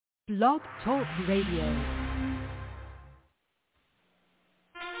Blog Talk Radio.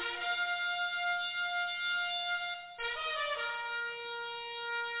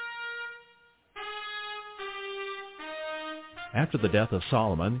 After the death of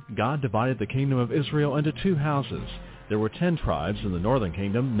Solomon, God divided the kingdom of Israel into two houses. There were 10 tribes in the northern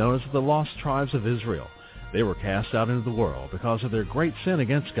kingdom known as the lost tribes of Israel. They were cast out into the world because of their great sin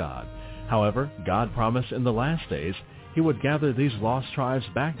against God. However, God promised in the last days he would gather these lost tribes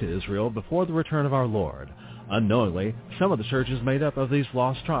back to Israel before the return of our Lord. Unknowingly, some of the churches made up of these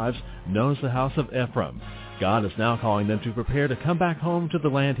lost tribes, known as the house of Ephraim. God is now calling them to prepare to come back home to the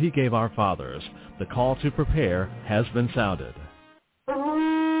land he gave our fathers. The call to prepare has been sounded.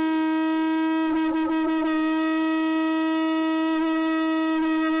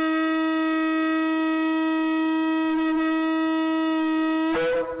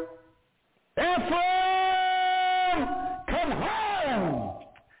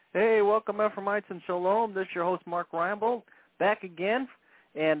 Welcome, Ephraimites and Shalom. This is your host, Mark Reinbold, back again.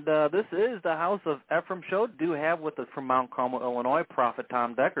 And this is the House of Ephraim show. Do have with us from Mount Carmel, Illinois, Prophet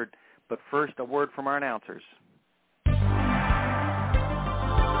Tom Deckard. But first, a word from our announcers.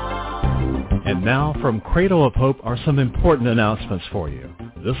 And now, from Cradle of Hope are some important announcements for you.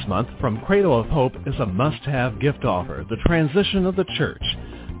 This month, from Cradle of Hope is a must-have gift offer, the transition of the church.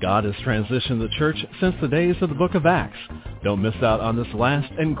 God has transitioned the church since the days of the book of Acts. Don't miss out on this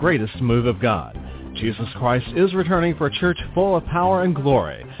last and greatest move of God. Jesus Christ is returning for a church full of power and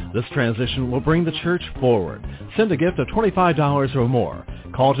glory. This transition will bring the church forward. Send a gift of $25 or more.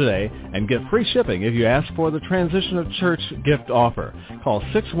 Call today and get free shipping if you ask for the Transition of Church gift offer. Call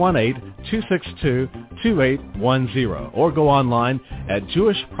 618-262-2810 or go online at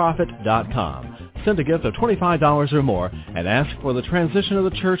jewishprophet.com. Send a gift of $25 or more and ask for the Transition of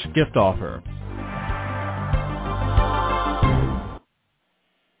the Church gift offer.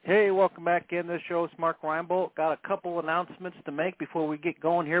 Hey, welcome back in. This show is Mark Reinbold. Got a couple announcements to make before we get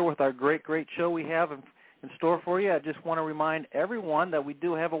going here with our great show we have in store for you. I just want to remind everyone that we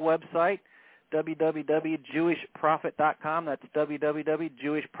do have a website, www.jewishprophet.com. That's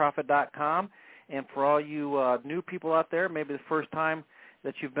www.jewishprophet.com. And for all you new people out there, maybe the first time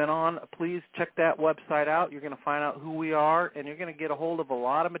that you've been on, please check that website out. You're going to find out who we are, and you're going to get a hold of a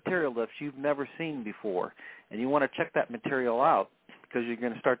lot of material that you've never seen before. And you want to check that material out because you're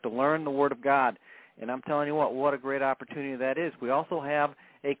going to start to learn the Word of God. And I'm telling you what a great opportunity that is. We also have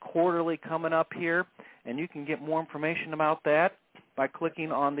a quarterly coming up here, and you can get more information about that by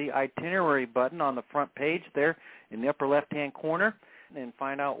clicking on the itinerary button on the front page there in the upper left-hand corner and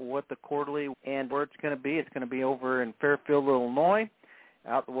find out what the quarterly and where it's going to be. It's going to be over in Fairfield, Illinois,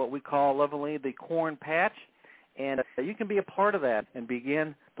 out what we call lovingly the Corn Patch. And you can be a part of that and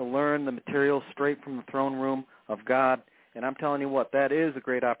begin to learn the material straight from the throne room of God. And I'm telling you what, that is a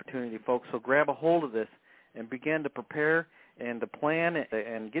great opportunity, folks. So grab a hold of this and begin to prepare and to plan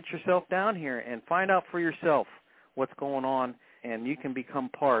and get yourself down here and find out for yourself what's going on, and you can become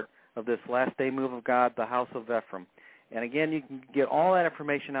part of this last day move of God, the House of Ephraim. And again, you can get all that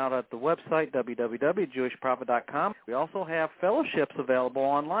information out at the website, www.jewishprophet.com. We also have fellowships available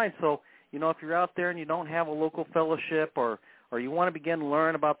online. So, if you're out there and you don't have a local fellowship or you want to begin to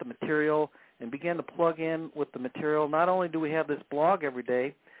learn about the material and begin to plug in with the material, not only do we have this blog every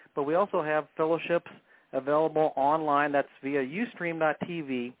day, but we also have fellowships available online. That's via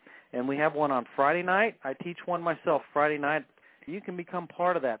ustream.tv, and we have one on Friday night. I teach one myself Friday night. You can become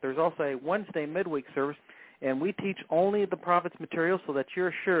part of that. There's also a Wednesday midweek service, and we teach only the prophet's material so that you're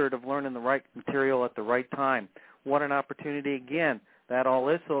assured of learning the right material at the right time. What an opportunity, again, that all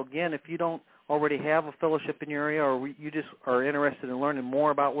is. So, again, if you don't already have a fellowship in your area or you just are interested in learning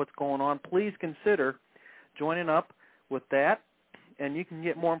more about what's going on, please consider joining up with that. And you can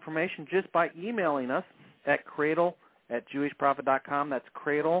get more information just by emailing us at cradle@jewishprophet.com. That's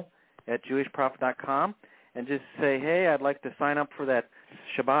cradle@jewishprophet.com. And just say, hey, I'd like to sign up for that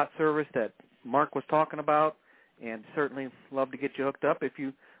Shabbat service that Mark was talking about, and certainly love to get you hooked up. If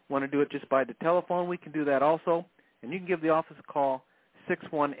you want to do it just by the telephone, we can do that also. And you can give the office a call,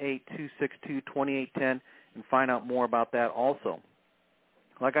 618-262-2810, and find out more about that also.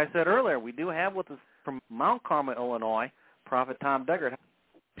 Like I said earlier, we do have with us from Mount Carmel, Illinois, Prophet Tom Deckard.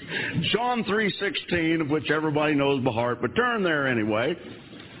 John 3:16, of which everybody knows by heart, but turn there anyway.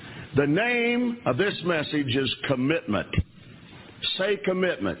 The name of this message is commitment. Say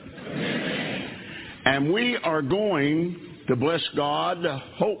commitment. And we are going to bless God,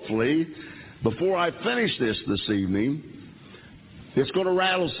 hopefully, before I finish this evening. It's going to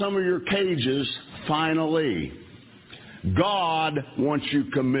rattle some of your cages finally. God wants you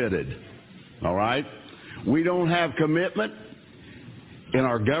committed. All right? We don't have commitment. in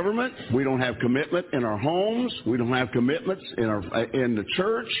our government. We don't have commitment in our homes. We don't have commitments in the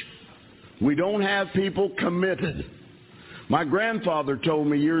church. We don't have people committed. My grandfather told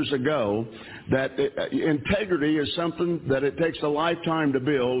me years ago that integrity is something that it takes a lifetime to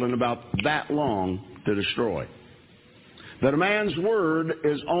build and about that long to destroy. That a man's word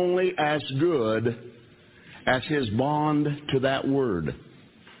is only as good as his bond to that word.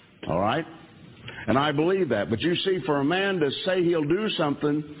 All right? And I believe that. But you see, for a man to say he'll do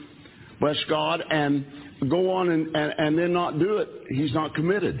something, bless God, and go on and then not do it, he's not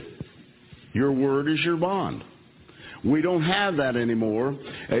committed. Your word is your bond. We don't have that anymore.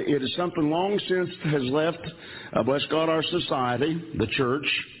 It is something long since has left, bless God, our society, the church.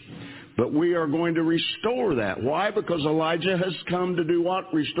 But we are going to restore that. Why? Because Elijah has come to do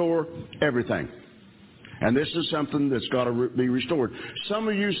what? Restore everything. And this is something that's got to be restored. Some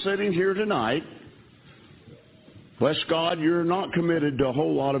of you sitting here tonight, bless God, you're not committed to a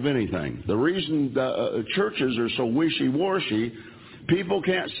whole lot of anything. The reason the churches are so wishy-washy, people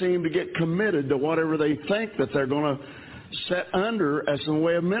can't seem to get committed to whatever they think that they're going to set under as in the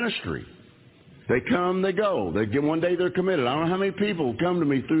way of ministry. They come, they go. One day they're committed. I don't know how many people come to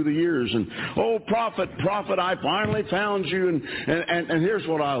me through the years and, oh, prophet, I finally found you. And here's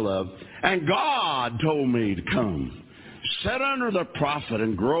what I love. And God told me to come. Sit under the prophet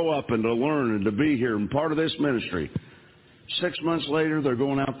and grow up and to learn and to be here and part of this ministry. 6 months later, they're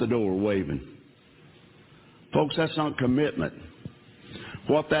going out the door waving. Folks, that's not commitment.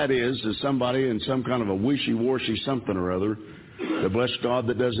 What that is somebody in some kind of a wishy-washy something or other, that, bless God,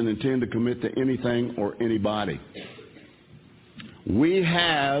 that doesn't intend to commit to anything or anybody. We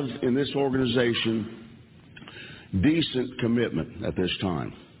have in this organization decent commitment at this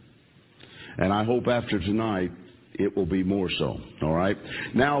time. And I hope after tonight it will be more so. All right?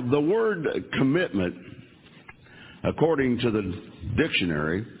 Now, the word commitment, according to the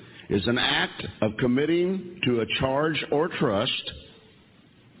dictionary, is an act of committing to a charge or trust,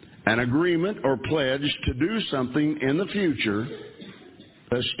 an agreement or pledge to do something in the future,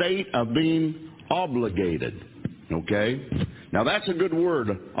 a state of being obligated. Okay? Now that's a good word,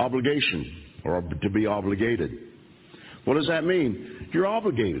 obligation, or to be obligated. What does that mean? You're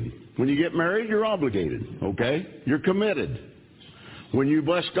obligated. When you get married, you're obligated. Okay? You're committed. When you,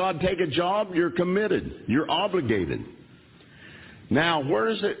 bless God, take a job, you're committed. You're obligated. Now, where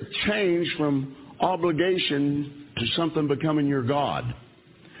does it change from obligation to something becoming your God?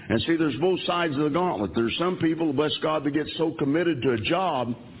 And see, there's both sides of the gauntlet. There's some people, bless God, that get so committed to a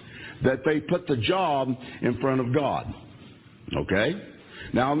job that they put the job in front of God. Okay?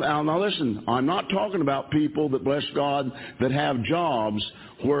 Now listen, I'm not talking about people that, bless God, that have jobs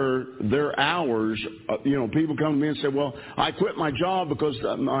where their hours, people come to me and say, well, I quit my job because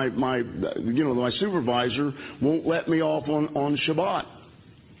my supervisor won't let me off on Shabbat.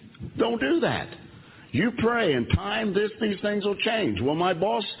 Don't do that. You pray, and time, these things will change. Well, my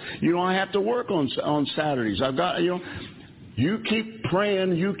boss, I have to work on Saturdays. I've got, you keep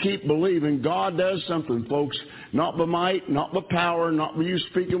praying, you keep believing. God does something, folks. Not by might, not by power, not by you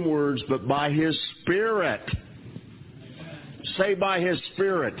speaking words, but by His Spirit. Say by His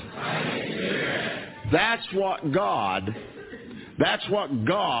Spirit. By His Spirit. That's what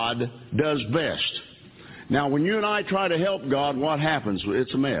God does best. Now, when you and I try to help God, what happens?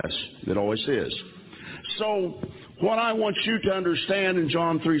 It's a mess. It always is. So, what I want you to understand in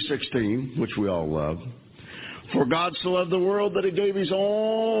John 3:16, which we all love, for God so loved the world that He gave His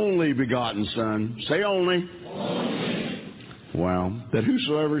only begotten Son. Say only. Only. Well, that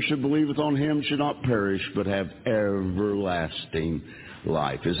whosoever should believeth on Him should not perish, but have everlasting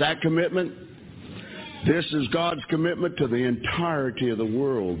life. Is that commitment? This is God's commitment to the entirety of the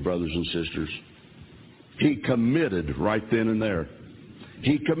world, brothers and sisters. He committed right then and there.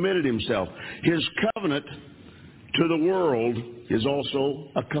 He committed Himself. His covenant to the world is also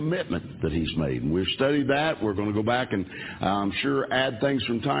a commitment that He's made. And we've studied that. We're going to go back and I'm sure add things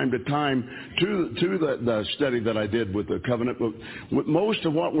from time to time to the study that I did with the covenant. But most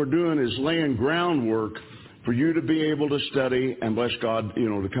of what we're doing is laying groundwork for you to be able to study and, bless God,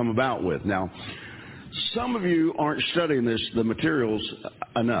 to come about with. Now, some of you aren't studying the materials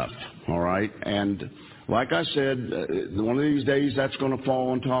enough, all right? And like I said, one of these days that's going to fall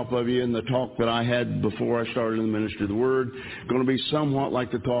on top of you, and the talk that I had before I started in the ministry of the Word going to be somewhat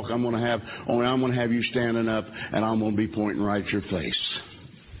like the talk I'm going to have, only I'm going to have you standing up and I'm going to be pointing right at your face.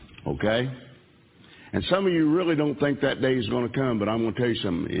 Okay? And some of you really don't think that day is going to come, but I'm going to tell you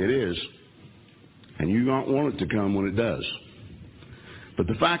something. It is. And you don't want it to come when it does. But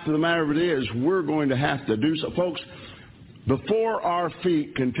the fact of the matter of it is, we're going to have to do so. Folks, before our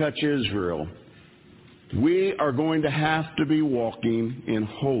feet can touch Israel, We are going to have to be walking in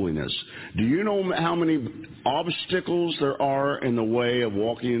holiness. Do you know how many obstacles there are in the way of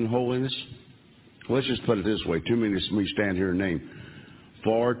walking in holiness? Let's just put it this way. Too many of me stand here and name.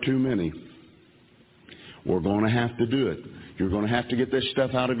 Far too many. We're going to have to do it. You're going to have to get this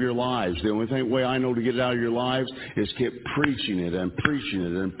stuff out of your lives. The only way I know to get it out of your lives is keep preaching it and preaching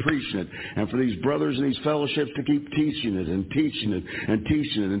it and preaching it. And for these brothers and these fellowships to keep teaching it and teaching it and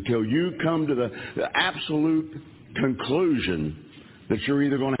teaching it until you come to the absolute conclusion that you're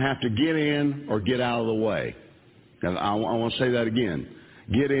either going to have to get in or get out of the way. And I want to say that again.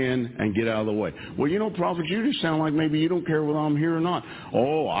 Get in and get out of the way. Well, you know, Prophet, you just sound like maybe you don't care whether I'm here or not.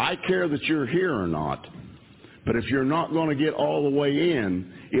 Oh, I care that you're here or not. But if you're not going to get all the way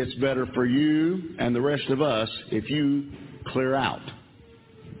in, it's better for you and the rest of us if you clear out.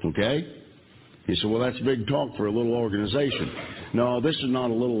 Okay? You say, well, that's big talk for a little organization. No, this is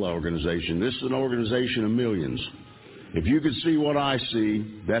not a little organization. This is an organization of millions. If you could see what I see,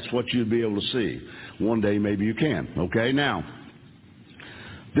 that's what you'd be able to see. One day maybe you can. Okay? Now,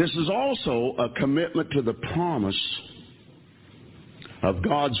 this is also a commitment to the promise of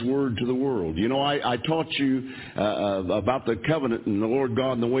God's Word to the world. You know, I taught you about the covenant and the Lord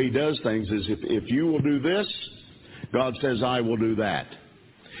God and the way He does things is if you will do this, God says, I will do that.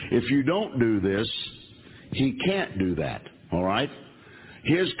 If you don't do this, He can't do that. All right?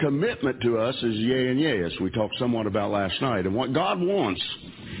 His commitment to us is yea and yea, as we talked somewhat about last night. And what God wants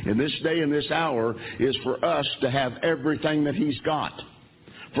in this day and this hour is for us to have everything that He's got.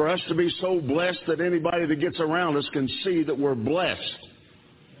 For us to be so blessed that anybody that gets around us can see that we're blessed.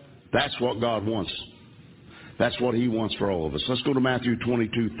 That's what God wants. That's what He wants for all of us. Let's go to Matthew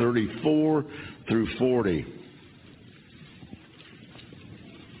 22:34 through 40.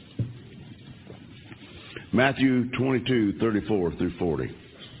 Matthew 22:34 through 40.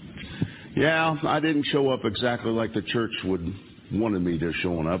 Yeah, I didn't show up exactly like the church wanted me to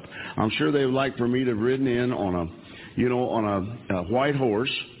showing up. I'm sure they would like for me to have ridden in on a white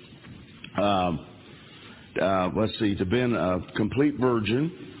horse. Let's see, to been a complete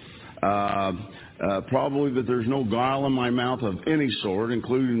virgin. Probably that there's no guile in my mouth of any sort,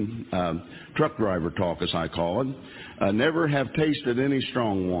 including truck driver talk, as I call it. Never have tasted any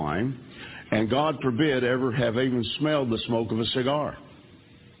strong wine, and God forbid ever have even smelled the smoke of a cigar.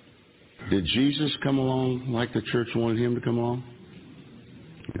 Did Jesus come along like the church wanted Him to come along?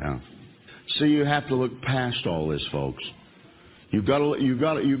 Yeah. See, you have to look past all this, folks. You've got to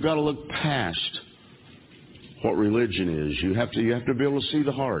look past what religion is. You have to be able to see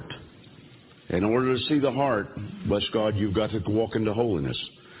the heart. In order to see the heart, bless God, you've got to walk into holiness.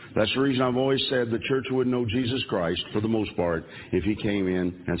 That's the reason I've always said the church wouldn't know Jesus Christ, for the most part, if He came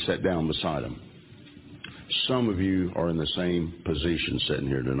in and sat down beside them. Some of you are in the same position sitting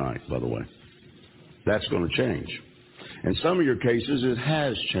here tonight, by the way. That's going to change. In some of your cases, it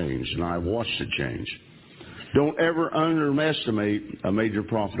has changed, and I've watched it change. Don't ever underestimate a major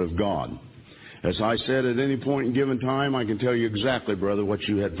prophet of God. As I said, at any point in given time, I can tell you exactly, brother, what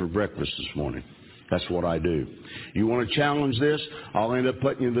you had for breakfast this morning. That's what I do. You want to challenge this? I'll end up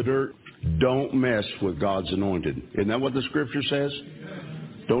putting you in the dirt. Don't mess with God's anointed. Isn't that what the Scripture says?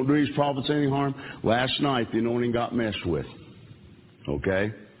 Don't do these prophets any harm. Last night, the anointing got messed with.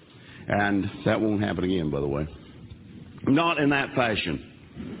 Okay? And that won't happen again, by the way. Not in that fashion.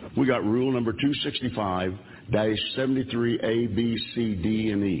 We got rule number 265-73A, B, C, D,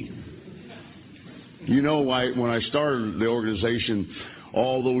 and E. You know, when I started the organization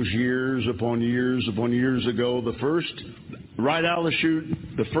all those years upon years ago, right out of the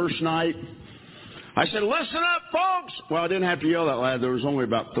chute, the first night, I said, listen up, folks. Well, I didn't have to yell that loud. There was only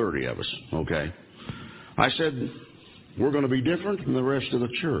about 30 of us, okay? I said, we're going to be different from the rest of the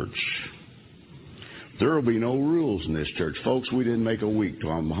church. There will be no rules in this church. Folks, we didn't make a week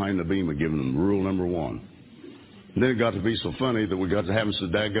till I'm behind the beam of giving them rule number 1. And then it got to be so funny that we got to having so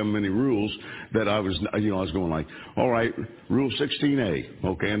daggum many rules that I was going like, all right, rule 16A,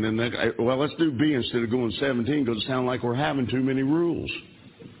 okay, and then let's do B instead of going 17 because it sounds like we're having too many rules.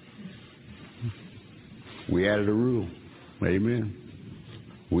 We added a rule. Amen.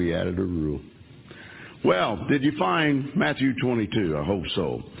 We added a rule. Well, did you find Matthew 22? I hope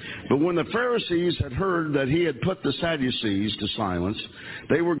so. But when the Pharisees had heard that He had put the Sadducees to silence,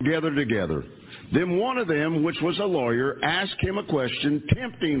 they were gathered together. Then one of them, which was a lawyer, asked Him a question,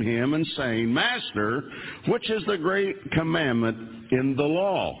 tempting Him and saying, Master, which is the great commandment in the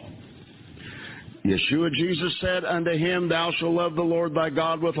law? Yeshua, Jesus said unto him, Thou shalt love the Lord thy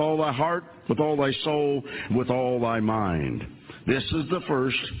God with all thy heart, with all thy soul, with all thy mind. This is the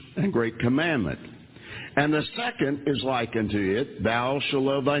first and great commandment. And the second is like unto it, Thou shalt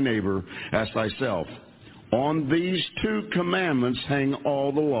love thy neighbor as thyself. On these 2 commandments hang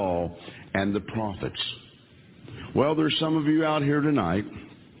all the law and the prophets. Well, there's some of you out here tonight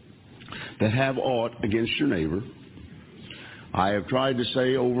that have aught against your neighbor. I have tried to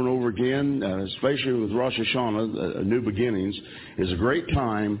say over and over again, especially with Rosh Hashanah, New Beginnings, is a great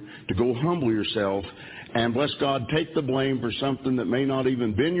time to go humble yourself and, bless God, take the blame for something that may not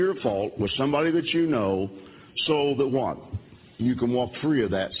even been your fault with somebody that you know, so that what? You can walk free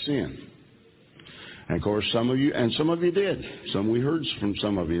of that sin. And of course, some of you did. We heard from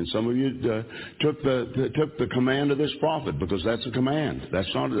some of you, and some of you took the command of this prophet, because that's a command.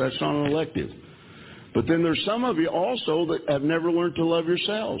 That's not an elective. But then there's some of you also that have never learned to love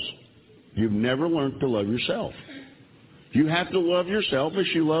yourselves. You've never learned to love yourself. You have to love yourself as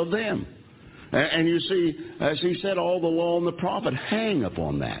you love them. And you see, as he said, all the law and the prophet hang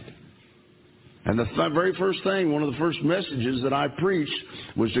upon that. And the very first thing, one of the first messages that I preached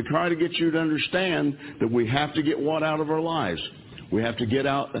was to try to get you to understand that we have to get what out of our lives? We have to get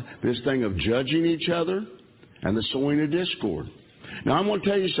out this thing of judging each other and the sowing of discord. Now, I'm going to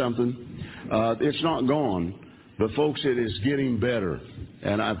tell you something. It's not gone, but folks, it is getting better.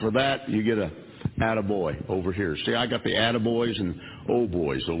 And for that, you get a attaboy over here. See, I got the attaboys and old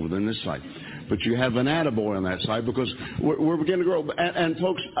boys over on this side. But you have an attaboy on that side, because we're beginning to grow. And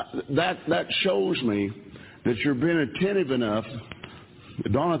folks, that shows me that you're being attentive enough.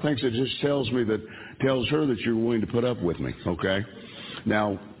 Donna thinks it just tells her that you're willing to put up with me, okay?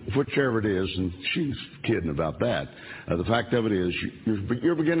 Now, whichever it is, and she's kidding about that. The fact of it is,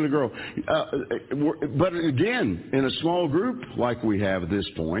 you're beginning to grow. But again, in a small group like we have at this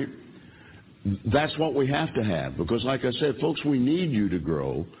point, that's what we have to have. Because like I said, folks, we need you to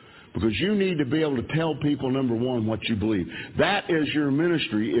grow. Because you need to be able to tell people, number one, what you believe. That is your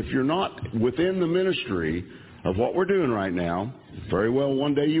ministry. If you're not within the ministry of what we're doing right now, very well,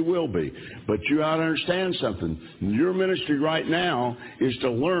 one day you will be. But you ought to understand something. Your ministry right now is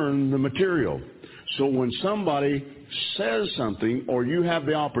to learn the material. So when somebody says something, or you have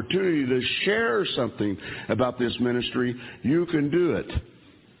the opportunity to share something about this ministry, you can do it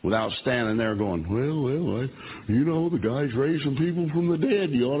without standing there going, well, the guy's raising people from the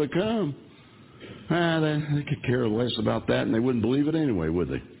dead. You ought to come. They could care less about that, and they wouldn't believe it anyway, would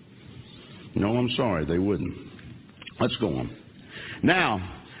they? No, I'm sorry, they wouldn't. Let's go on. Now,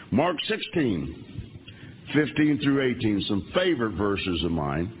 Mark 16, 15 through 18, some favorite verses of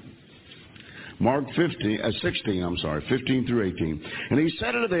mine. Mark 15 through 18. And he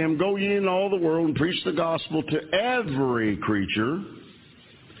said unto them, Go ye into all the world and preach the gospel to every creature.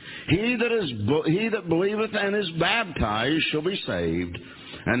 He that believeth and is baptized shall be saved,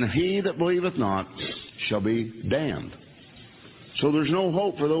 and he that believeth not shall be damned. So there's no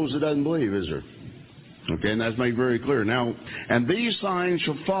hope for those that doesn't believe, is there? Okay, and that's made very clear. Now, and these signs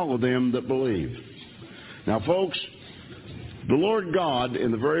shall follow them that believe. Now, folks, the Lord God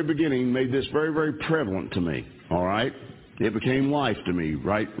in the very beginning made this very, very prevalent to me. All right? It became life to me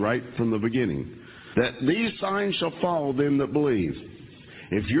right from the beginning. That these signs shall follow them that believe.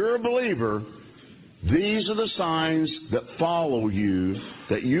 If you're a believer, these are the signs that follow you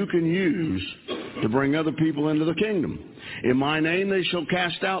that you can use to bring other people into the kingdom. In my name they shall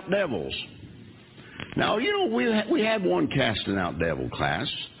cast out devils. Now, we had one casting out devil class,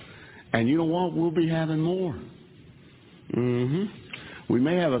 and you know what? We'll be having more. We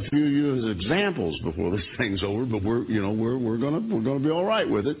may have a few of you as examples before this thing's over, but we're gonna be all right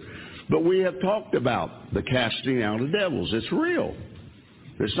with it. But we have talked about the casting out of devils. It's real.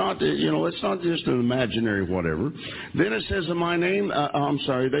 It's not, it's not just an imaginary whatever. Then it says in my name,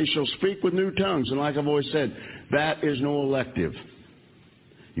 they shall speak with new tongues. And like I've always said, that is no elective.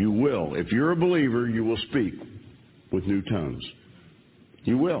 You will. If you're a believer, you will speak with new tongues.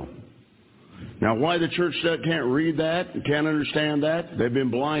 You will. Now, why the church can't read that, can't understand that, they've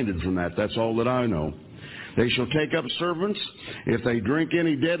been blinded from that. That's all that I know. They shall take up serpents. If they drink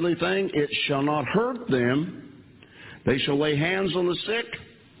any deadly thing, it shall not hurt them. They shall lay hands on the sick,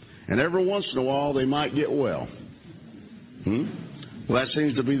 and every once in a while they might get well. Well, that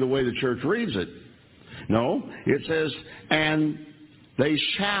seems to be the way the church reads it. No, it says, and they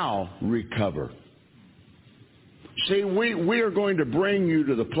shall recover. See, we are going to bring you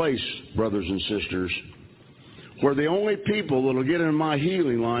to the place, brothers and sisters, where the only people that will get in my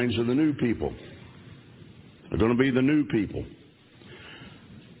healing lines are the new people. They're going to be the new people.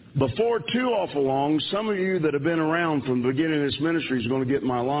 Before too awful long, some of you that have been around from the beginning of this ministry is going to get in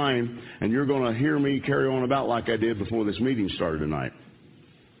my line, and you're going to hear me carry on about like I did before this meeting started tonight.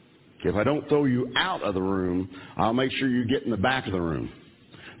 If I don't throw you out of the room, I'll make sure you get in the back of the room.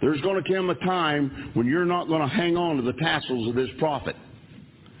 There's going to come a time when you're not going to hang on to the tassels of this prophet.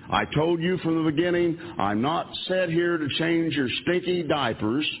 I told you from the beginning, I'm not set here to change your stinky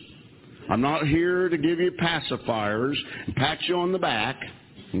diapers. I'm not here to give you pacifiers and pat you on the back,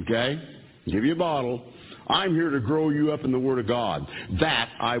 okay, give you a bottle. I'm here to grow you up in the Word of God. That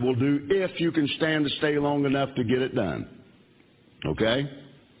I will do if you can stand to stay long enough to get it done, okay?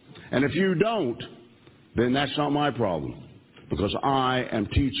 And if you don't, then that's not my problem, because I am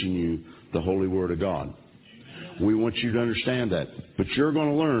teaching you the Holy Word of God. We want you to understand that. But you're going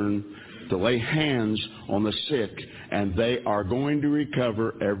to learn to lay hands on the sick, and they are going to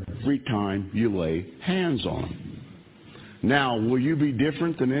recover every time you lay hands on them. Now, will you be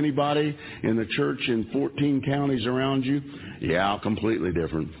different than anybody in the church in 14 counties around you? Yeah, completely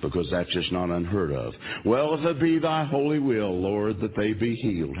different, because that's just not unheard of. Well, if it be thy holy will, Lord, that they be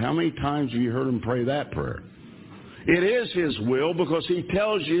healed. How many times have you heard him pray that prayer? It is his will, because he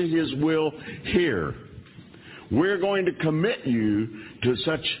tells you his will here. We're going to commit you to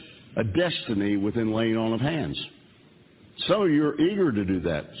such a destiny within laying on of hands. Some of you are eager to do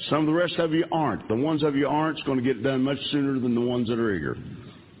that. Some of the rest of you aren't. The ones of you aren't going to get it done much sooner than the ones that are eager.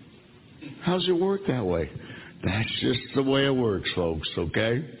 How does it work that way? That's just the way it works, folks,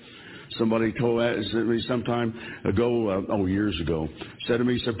 okay? Somebody told that to me some time ago, years ago, said to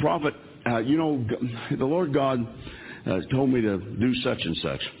me, he said, Prophet, the Lord God told me to do such and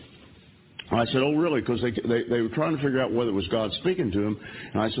such. I said, oh, really? Because they were trying to figure out whether it was God speaking to them.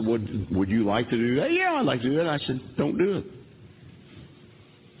 And I said, would you like to do that? Yeah, I'd like to do that. I said, don't do it.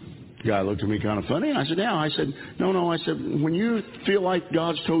 The guy looked at me kind of funny. And I said, yeah. I said, no. I said, when you feel like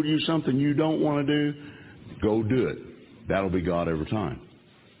God's told you something you don't want to do, go do it. That'll be God every time.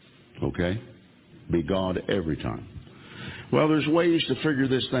 Okay? Be God every time. Well, there's ways to figure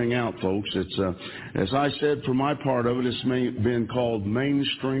this thing out, folks. It's, as I said, for my part of it, it's been called main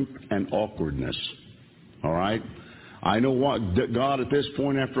strength and awkwardness. All right? I know what God at this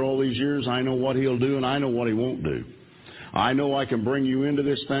point, after all these years, I know what he'll do and I know what he won't do. I know I can bring you into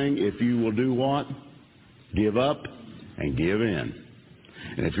this thing if you will do what? Give up and give in.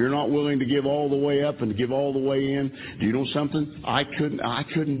 And if you're not willing to give all the way up and to give all the way in, do you know something? I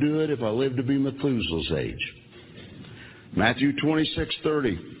couldn't do it if I lived to be Methuselah's age. Matthew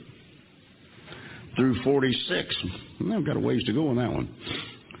 26:30 through 46. I've got a ways to go on that one.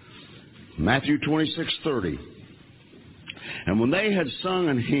 Matthew 26:30. And when they had sung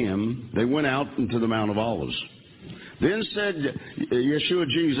an hymn, they went out into the Mount of Olives. Then said Yeshua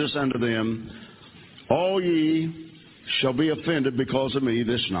Jesus unto them, all ye shall be offended because of me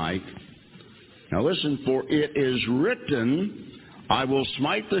this night. Now listen, for it is written, I will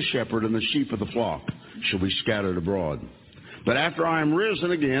smite the shepherd, and the sheep of the flock shall be scattered abroad. But after I am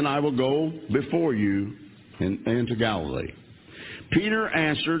risen again, I will go before you into Galilee. Peter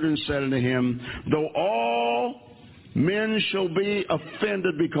answered and said unto him, though all men shall be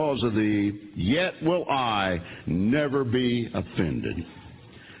offended because of thee, yet will I never be offended.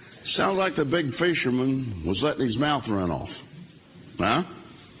 Sounds like the big fisherman was letting his mouth run off. Huh?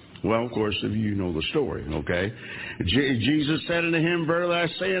 Well, of course, if you know the story, okay? Jesus said unto him, verily I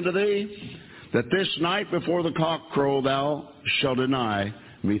say unto thee, that this night before the cock crow thou shalt deny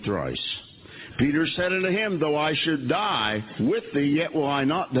me thrice. Peter said unto him, though I should die with thee, yet will I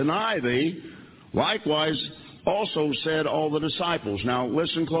not deny thee. Likewise also said all the disciples. Now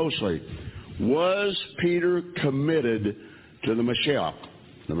listen closely. Was Peter committed to the Mashiach,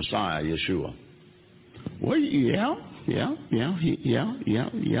 the Messiah, Yeshua? Well,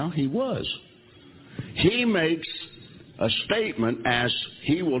 he was. He makes a statement as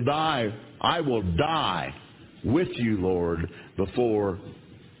he will die. I will die with you, Lord, before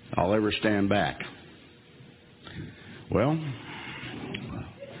I'll ever stand back. Well,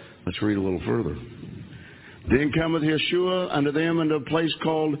 let's read a little further. Then cometh Yeshua unto them into a place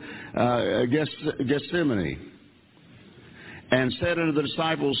called Gethsemane, and said unto the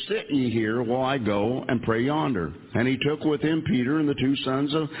disciples, sit ye here while I go and pray yonder. And he took with him Peter and the two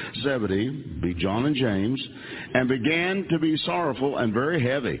sons of Zebedee, be John and James, and began to be sorrowful and very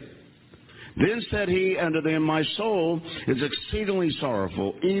heavy. Then said he unto them, my soul is exceedingly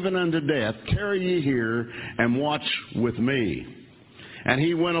sorrowful, even unto death. Tarry ye here and watch with me. And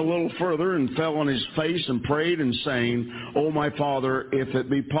he went a little further and fell on his face and prayed and saying, O my Father, if it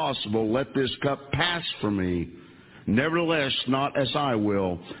be possible, let this cup pass from me. Nevertheless, not as I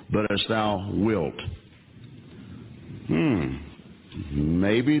will, but as thou wilt.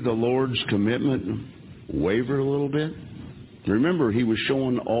 Maybe the Lord's commitment wavered a little bit. Remember, he was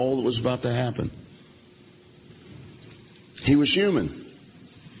showing all that was about to happen. He was human.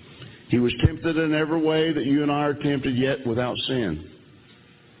 He was tempted in every way that you and I are tempted, yet without sin.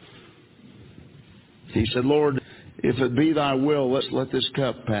 He said, Lord, If it be thy will, let this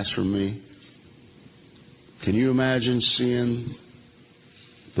cup pass from me. Can you imagine seeing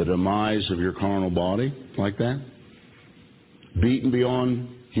the demise of your carnal body like that? Beaten beyond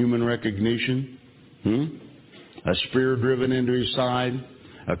human recognition? A spear driven into his side?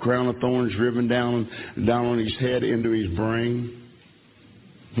 A crown of thorns driven down on his head into his brain?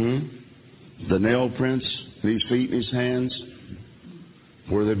 The nail prints in his feet and his hands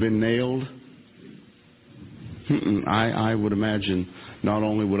where they've been nailed? I would imagine not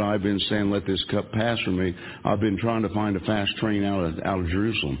only would I have been saying, let this cup pass from me, I've been trying to find a fast train out of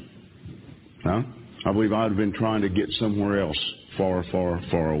Jerusalem. I believe I would have been trying to get somewhere else far, far,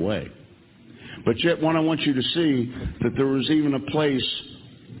 far away. But yet, what I want you to see, that there was even a place,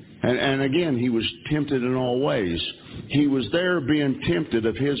 and again, he was tempted in all ways. He was there being tempted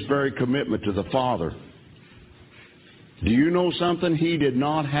of his very commitment to the Father. Do you know something? He did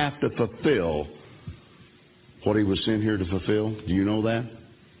not have to fulfill what he was sent here to fulfill. Do you know that?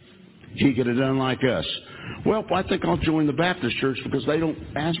 He could have done like us. Well, I think I'll join the Baptist church because they don't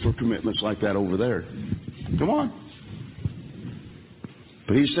ask for commitments like that over there. Come on.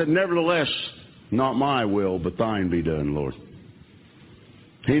 But he said, nevertheless, not my will, but thine be done, Lord.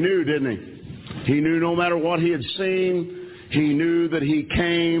 He knew, didn't he? He knew no matter what he had seen, he knew that he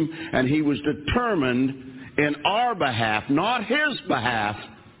came, and he was determined in our behalf, not his behalf.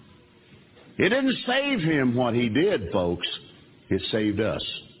 It didn't save him what he did, folks. It saved us.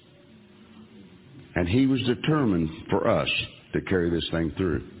 And he was determined for us to carry this thing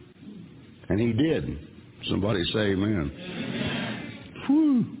through. And he did. Somebody say amen.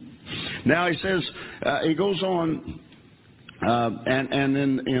 Whew. Now he says, he goes on, and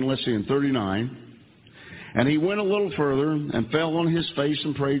then in 39, and he went a little further and fell on his face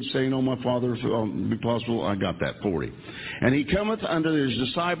and prayed, saying, O my Father, if it be possible, I got that, 40. And he cometh unto his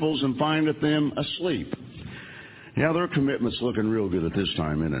disciples and findeth them asleep. Now their commitment's looking real good at this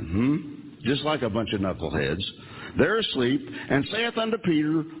time, isn't it? Just like a bunch of knuckleheads. They're asleep, and saith unto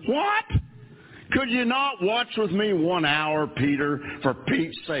Peter, what? Could you not watch with me 1 hour, Peter, for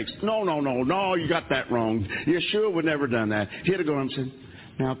Pete's sakes? No, you got that wrong. Yeshua would never done that. He'd have gone and said,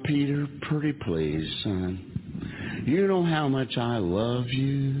 now, Peter, pretty please, son. You know how much I love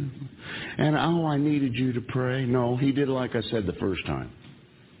you, and all I needed you to pray. No, he did like I said the first time.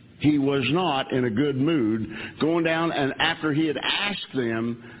 He was not in a good mood going down, and after he had asked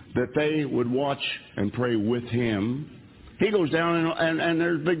them that they would watch and pray with him, he goes down and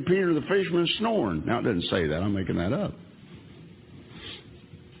there's Big Peter the fisherman snoring. Now, it doesn't say that. I'm making that up.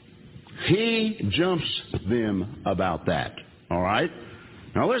 He jumps them about that. All right?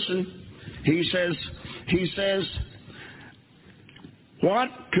 Now, listen. He says, what?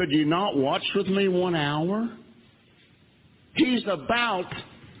 Could you not watch with me 1 hour? He's about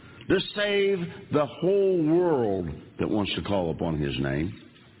to save the whole world that wants to call upon his name.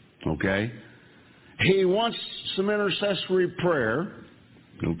 Okay? He wants some intercessory prayer.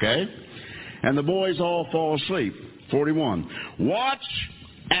 Okay? And the boys all fall asleep. 41. Watch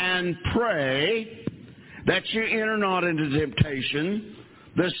and pray that you enter not into temptation.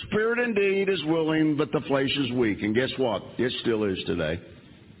 The spirit indeed is willing, but the flesh is weak. And guess what? It still is today.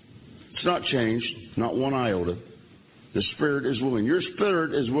 It's not changed, not one iota. The spirit is willing. Your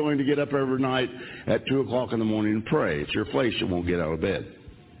spirit is willing to get up every night at 2 o'clock in the morning and pray. It's your flesh that won't get out of bed.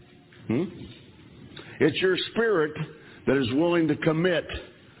 It's your spirit that is willing to commit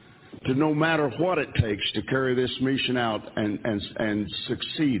to no matter what it takes to carry this mission out and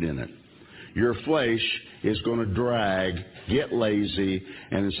succeed in it. Your flesh is going to drag, get lazy,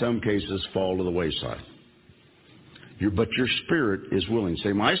 and in some cases fall to the wayside. But your spirit is willing.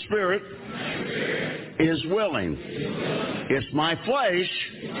 Say, my spirit is willing. It's my flesh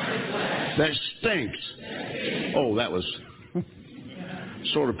that stinks. Oh, that was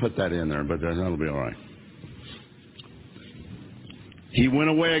sort of put that in there, but that'll be all right. He went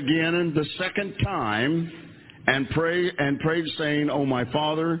away again the second time and prayed, saying, O my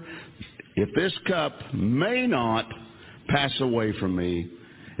Father, if this cup may not pass away from me,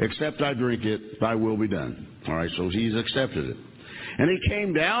 except I drink it, thy will be done. All right, so he's accepted it. And he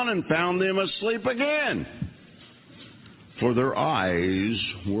came down and found them asleep again, for their eyes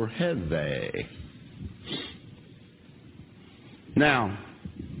were heavy. Now,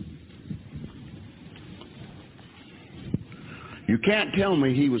 you can't tell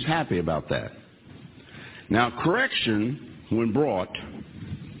me he was happy about that. Now, correction, when brought,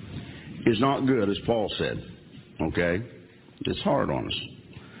 is not good, as Paul said. Okay? It's hard on us.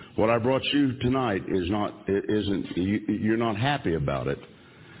 What I brought you tonight you're not happy about it.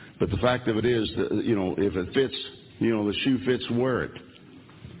 But the fact of it is that, if it fits, the shoe fits, wear it.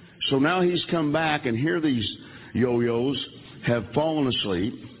 So now he's come back, and here these yo-yos have fallen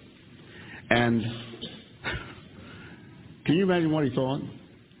asleep. And can you imagine what he thought?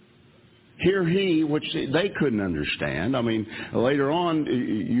 Here he, which they couldn't understand. I mean, later on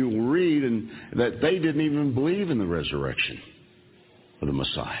you'll read that they didn't even believe in the resurrection of the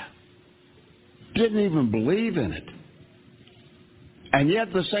Messiah. Didn't even believe in it. And yet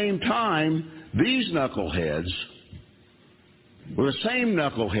at the same time, these knuckleheads were the same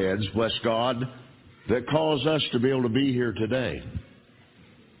knuckleheads, bless God, that caused us to be able to be here today.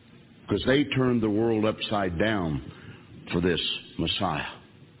 Because they turned the world upside down for this Messiah,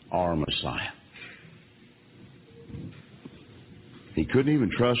 our Messiah. He couldn't even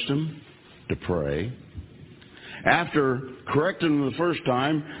trust him to pray. After correcting him the first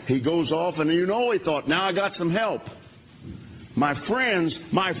time, he goes off and he thought, now I got some help. My friends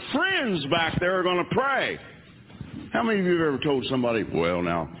back there are going to pray. How many of you have ever told somebody, well,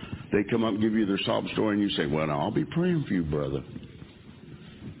 now, they come up and give you their sob story and you say, well, now, I'll be praying for you, brother.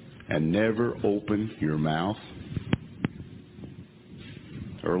 And never open your mouth?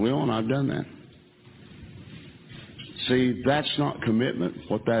 Early on, I've done that. See, that's not commitment.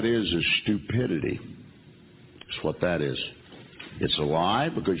 What that is stupidity. That's what that is. It's a lie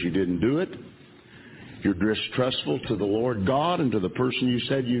because you didn't do it. You're distrustful to the Lord God and to the person you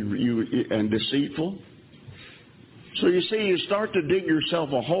said and deceitful. So you see, you start to dig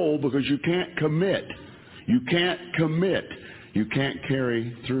yourself a hole because you can't commit. You can't commit. You can't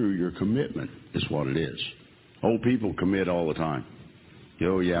carry through your commitment. Is what it is. Old people commit all the time.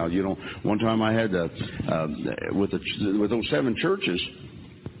 Oh yeah, one time I had with those 7 churches,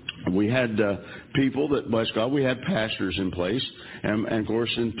 we had people that, bless God, we had pastors in place, and of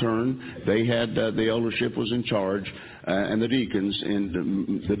course, in turn, they had the eldership was in charge, and the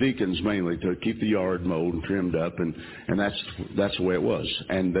deacons mainly to keep the yard mowed and trimmed up, and that's the way it was,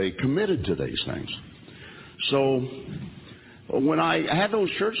 and they committed to these things. So when I had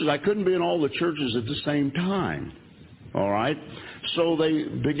those churches, I couldn't be in all the churches at the same time. All right, so they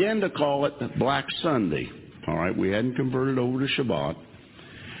began to call it Black Sunday. All right, we hadn't converted over to Shabbat.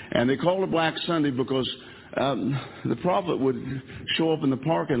 And they called it Black Sunday because the prophet would show up in the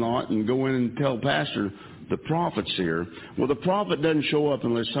parking lot and go in and tell pastor, the prophet's here. Well, the prophet doesn't show up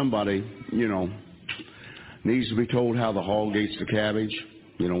unless somebody, needs to be told how the hog eats the cabbage,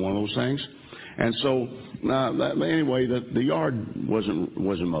 one of those things. And so, anyway, the yard wasn't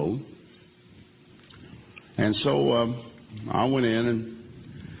mowed. And so I went in and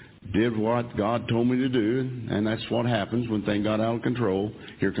did what God told me to do, and that's what happens when things got out of control.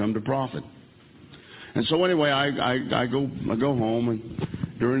 Here come the prophet. And so anyway, I go home, and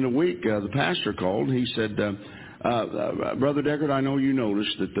during the week, the pastor called. He said, Brother Deckard, I know you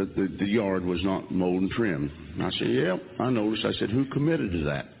noticed that the yard was not mowed and trimmed. And I said, yeah, I noticed. I said, who committed to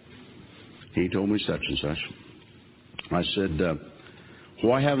that? He told me such and such. I said,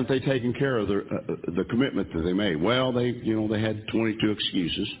 why haven't they taken care of the commitment that they made? Well, they had 22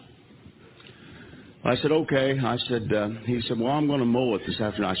 excuses. I said, okay. I said, he said, well, I'm going to mow it this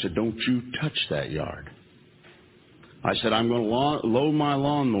afternoon. I said, don't you touch that yard. I said, I'm going to load my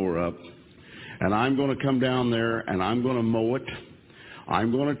lawnmower up, and I'm going to come down there, and I'm going to mow it.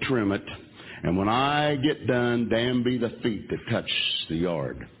 I'm going to trim it. And when I get done, damn be the feet that touch the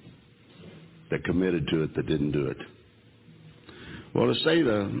yard, that committed to it, that didn't do it. Well, to say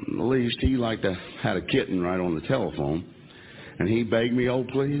the least, he had a kitten right on the telephone, and he begged me, oh,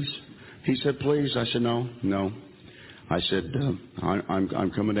 please. He said, please. I said, no. I said,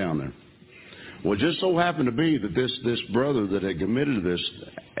 I'm coming down there. Well, it just so happened to be that this brother that had committed to this,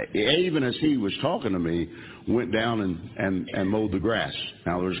 even as he was talking to me, went down and mowed the grass.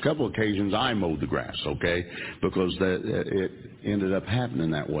 Now, there's a couple of occasions I mowed the grass, okay, because it ended up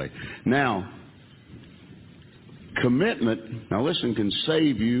happening that way. Now, commitment, now listen, can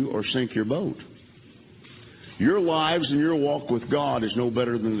save you or sink your boat. Your lives and your walk with God is no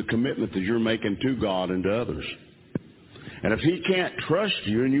better than the commitment that you're making to God and to others. And if He can't trust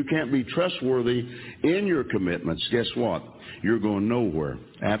you and you can't be trustworthy in your commitments, guess what? You're going nowhere.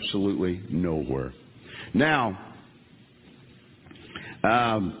 Absolutely nowhere. Now,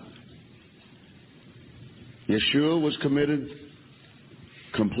 Yeshua was committed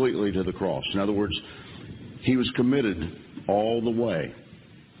completely to the cross. In other words, He was committed all the way.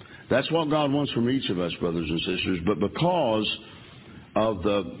 That's what God wants from each of us, brothers and sisters. But because of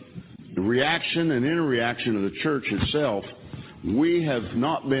the reaction and interreaction of the church itself, we have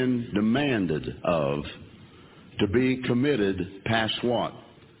not been demanded of to be committed past what?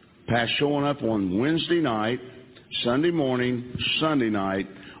 Past showing up on Wednesday night, Sunday morning, Sunday night.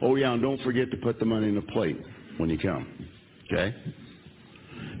 Oh, yeah, and don't forget to put the money in the plate when you come. Okay?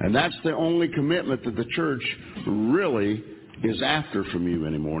 And that's the only commitment that the church really is after from you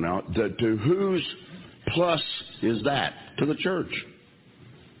anymore. Now, to whose plus is that? To the church.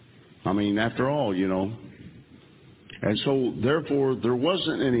 I mean, after all, you know. And so, therefore, there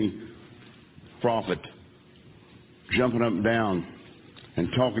wasn't any prophet jumping up and down and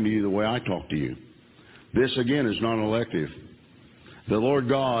talking to you the way I talk to you. This, again, is not elective. The Lord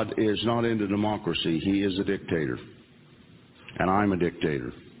God is not into democracy. He is a dictator. And I'm a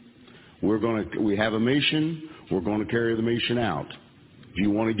dictator. We have a mission. We're going to carry the mission out. If you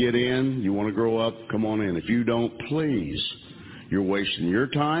want to get in, you want to grow up, come on in. If you don't, please. You're wasting your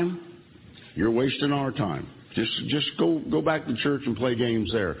time. You're wasting our time. Just go back to church and play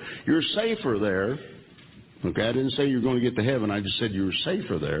games there. You're safer there. Okay, I didn't say you're going to get to heaven. I just said you're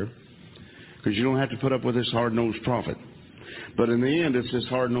safer there because you don't have to put up with this hard-nosed prophet. But in the end, it's this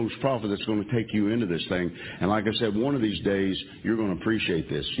hard-nosed prophet that's going to take you into this thing. And like I said, one of these days, you're going to appreciate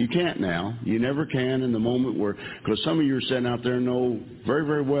this. You can't now. You never can in the moment where, because some of you are sitting out there know very,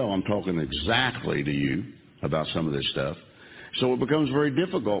 very well I'm talking exactly to you about some of this stuff. So it becomes very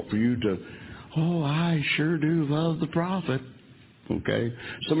difficult for you to, oh, I sure do love the prophet. Okay?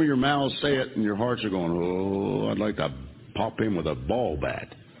 Some of your mouths say it and your hearts are going, oh, I'd like to pop him with a ball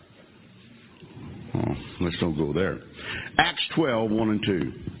bat. Oh, let's don't go there. Acts 12, 1 and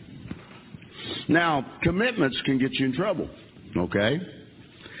 2. Now, commitments can get you in trouble. Okay?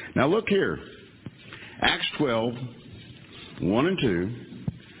 Now look here. Acts 12, 1 and 2.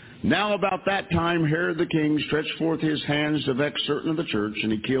 Now about that time Herod the king stretched forth his hands to vex certain of the church,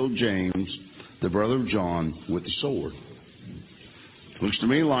 and he killed James, the brother of John, with the sword. Looks to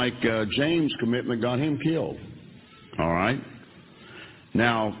me like James' commitment got him killed. All right?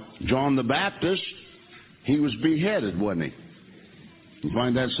 Now, John the Baptist, he was beheaded, wasn't he? You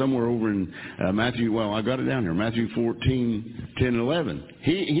find that somewhere over in Matthew, well, I got it down here, Matthew 14, 10, and 11.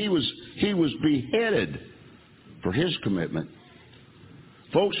 He was beheaded for his commitment.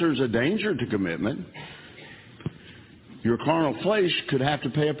 Folks, there's a danger to commitment. Your carnal flesh could have to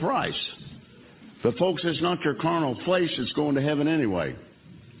pay a price. But folks, it's not your carnal flesh that's going to heaven anyway.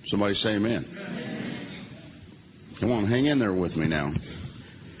 Somebody say amen. Come on, hang in there with me now.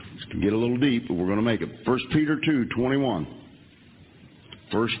 It's going to get a little deep, but we're going to make it. 1 Peter 2, 21.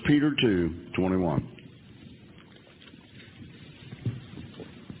 1 Peter 2, 21.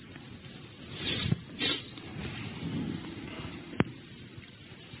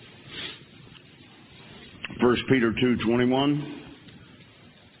 First Peter 2:21.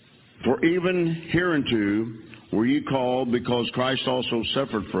 For even hereunto were ye called, because Christ also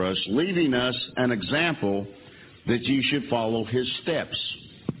suffered for us, leaving us an example that ye should follow his steps.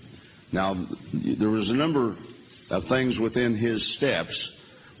 Now, there was a number of things within his steps,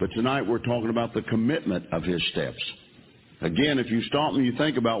 but tonight we're talking about the commitment of his steps. Again, if you stop and you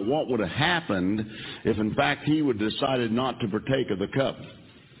think about what would have happened if, in fact, he would have decided not to partake of the cup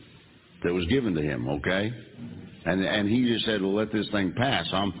that was given to him, okay? And he just said, well, let this thing pass.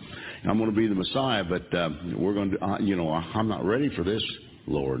 I'm going to be the Messiah, but we're going to, I'm not ready for this,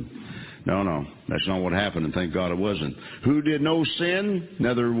 Lord. No, that's not what happened, and thank God it wasn't. Who did no sin,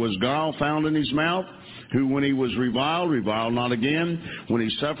 neither was guile found in his mouth. Who, when he was reviled not again. When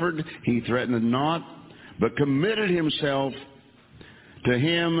he suffered, he threatened not, but committed himself to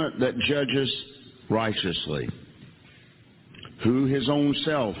him that judges righteously. Who his own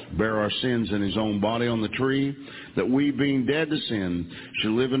self bare our sins in his own body on the tree, that we, being dead to sin,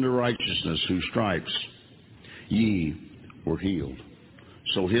 should live unto righteousness, whose stripes ye were healed.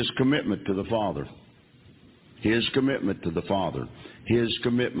 So his commitment to the Father, his commitment to the Father, his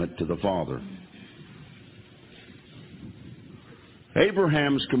commitment to the Father.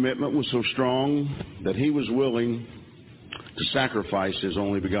 Abraham's commitment was so strong that he was willing to sacrifice his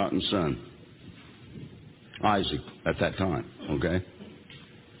only begotten son, Isaac, at that time, okay?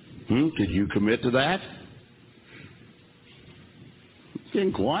 Could you commit to that? It's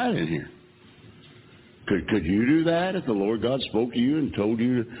getting quiet in here. Could you do that if the Lord God spoke to you and told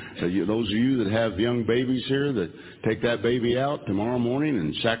you, those of you that have young babies here, that take that baby out tomorrow morning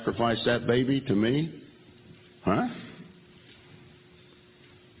and sacrifice that baby to me? Huh?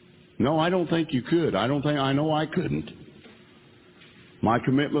 No, I don't think you could. I know I couldn't. My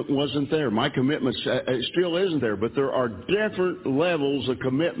commitment wasn't there. My commitment still isn't there. But there are different levels of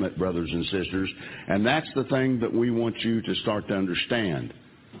commitment, brothers and sisters, and that's the thing that we want you to start to understand.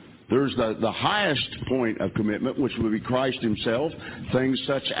 There's the highest point of commitment, which would be Christ himself, things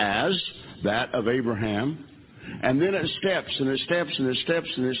such as that of Abraham. And then it steps, and it steps, and it steps,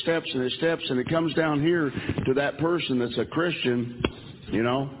 and it steps, and it steps, and it comes down here to that person that's a Christian,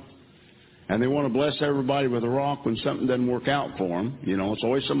 And they want to bless everybody with a rock when something doesn't work out for them. You know, it's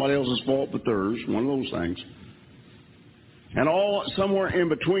always somebody else's fault but theirs, one of those things. And all somewhere in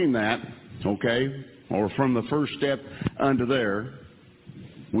between that, okay, or from the first step unto there,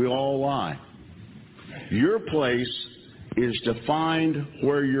 we all lie. Your place is to find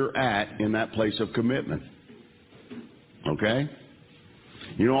where you're at in that place of commitment. Okay?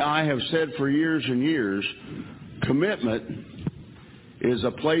 You know, I have said for years and years, commitment is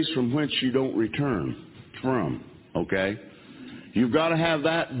a place from which you don't return from. Okay? You've got to have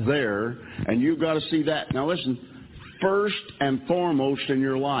that there, and you've got to see that. Now listen, first and foremost in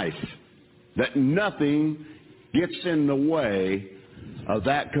your life, that nothing gets in the way of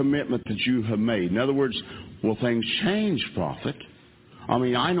that commitment that you have made. In other words, will things change, prophet? I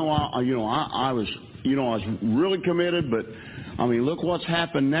mean, I was really committed, but I mean, look what's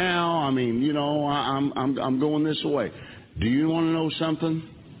happened now. I mean, you know, I'm going this way. Do you want to know something?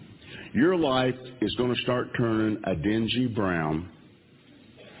 Your life is going to start turning a dingy brown,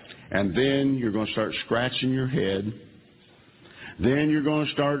 and then you're going to start scratching your head. Then you're going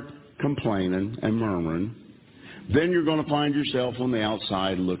to start complaining and murmuring. Then you're going to find yourself on the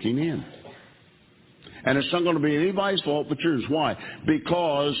outside looking in. And it's not going to be anybody's fault but yours. Why?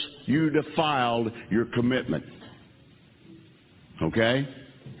 Because you defiled your commitment. Okay?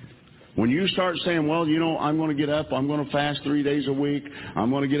 When you start saying, well, you know, I'm going to get up, I'm going to fast 3 days a week, I'm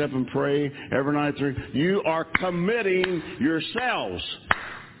going to get up and pray every night, you are committing yourselves.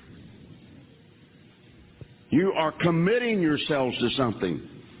 You are committing yourselves to something.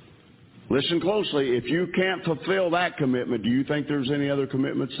 Listen closely. If you can't fulfill that commitment, do you think there's any other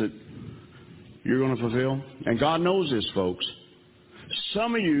commitments that you're going to fulfill? And God knows this, folks.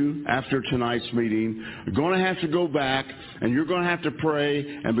 Some of you, after tonight's meeting, are going to have to go back and you're going to have to pray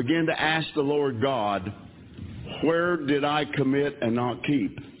and begin to ask the Lord God, where did I commit and not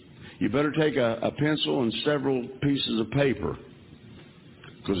keep? You better take a pencil and several pieces of paper,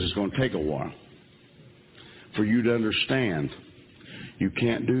 because it's going to take a while for you to understand. You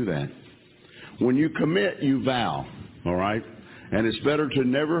can't do that. When you commit, you vow, all right? And it's better to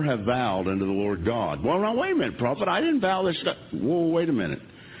never have vowed unto the Lord God. Well, now, wait a minute, prophet. I didn't vow this stuff. Whoa, wait a minute.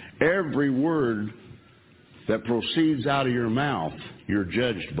 Every word that proceeds out of your mouth, you're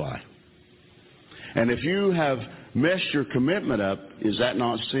judged by. And if you have messed your commitment up, is that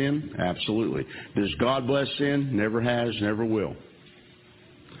not sin? Absolutely. Does God bless sin? Never has, never will.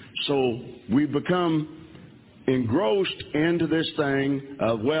 So we become engrossed into this thing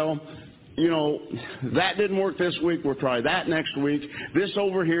of, well, you know, that didn't work this week, we'll try that next week. This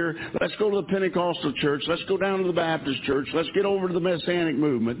over here, let's go to the Pentecostal church, let's go down to the Baptist church, let's get over to the Messianic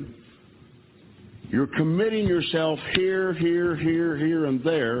movement. You're committing yourself here, here, here, here, and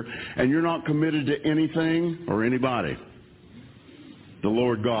there, and you're not committed to anything or anybody. The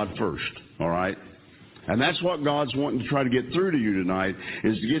Lord God first, all right? And that's what God's wanting to try to get through to you tonight,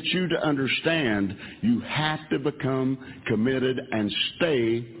 is to get you to understand you have to become committed and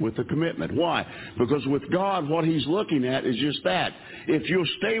stay with the commitment. Why? Because with God, what He's looking at is just that. If you'll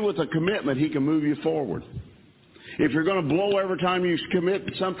stay with the commitment, He can move you forward. If you're going to blow every time you commit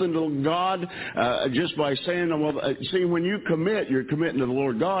something to God, just by saying, well, see, when you commit, you're committing to the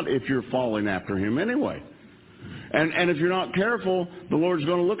Lord God if you're following after Him anyway. And if you're not careful, the Lord's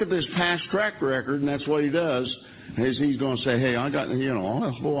going to look at this past track record, and that's what He does. He's going to say, hey, I got, you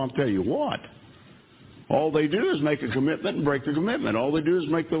know, well, I'll tell you what. All they do is make a commitment and break the commitment. All they do is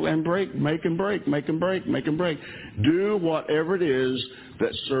make and break, make and break, make and break, make and break. Do whatever it is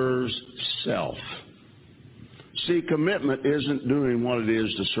that serves self. See, commitment isn't doing what it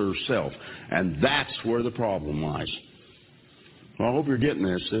is to serve self, and that's where the problem lies. Well, I hope you're getting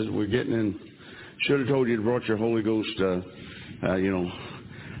this. We're getting in. Should have told you to brought your Holy Ghost,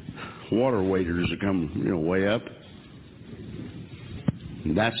 water waders to come, way up.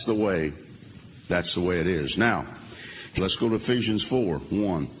 And that's the way it is. Now, let's go to Ephesians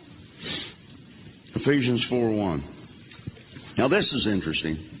 4:1. Ephesians 4:1. Now, this is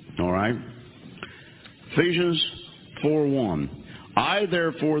interesting, all right? Ephesians 4:1. I,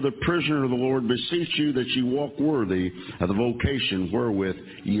 therefore, the prisoner of the Lord, beseech you that ye walk worthy of the vocation wherewith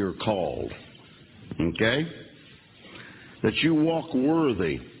ye are called. Okay? That you walk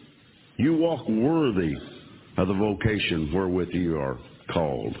worthy. You walk worthy of the vocation wherewith you are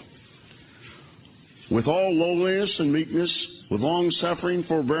called. With all lowliness and meekness, with long suffering,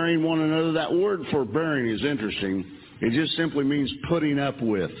 forbearing one another. That word forbearing is interesting. It just simply means putting up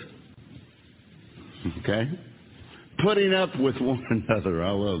with. Okay? Putting up with one another.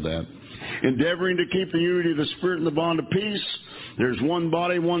 I love that. Endeavoring to keep the unity of the Spirit in the bond of peace. There's one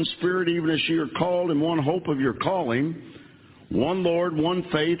body, one Spirit, even as ye are called in one hope of your calling. one Lord, one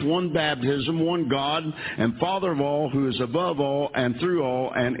faith, one baptism, one God and Father of all, who is above all and through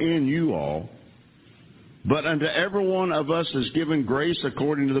all and in you all. But unto every one of us is given grace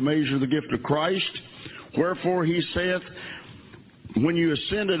according to the measure of the gift of Christ. Wherefore he saith, when you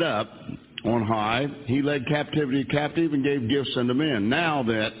ascended up on high, he led captivity captive and gave gifts unto men. Now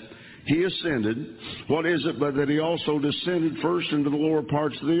that he ascended, what is it but that he also descended first into the lower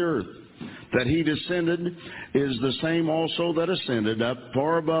parts of the earth? That he descended is the same also that ascended up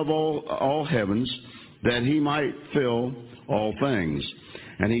far above all heavens, that he might fill all things.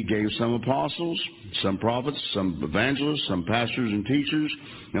 And he gave some apostles, some prophets, some evangelists, some pastors and teachers.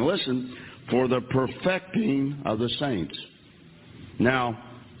 Now listen, for the perfecting of the saints. Now,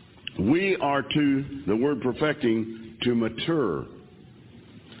 we are to, the word perfecting, to mature.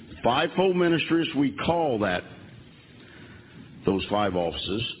 Fivefold ministries, we call that, those 5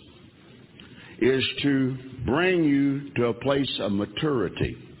 offices, is to bring you to a place of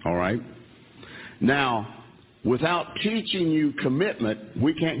maturity, all right? Now, without teaching you commitment,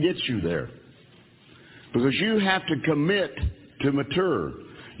 we can't get you there. Because you have to commit to mature.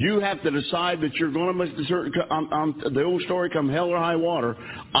 You have to decide that you're going to, the old story, come hell or high water,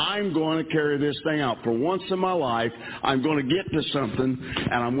 I'm going to carry this thing out. For once in my life, I'm going to get to something,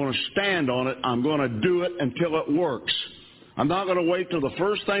 and I'm going to stand on it. I'm going to do it until it works. I'm not going to wait till the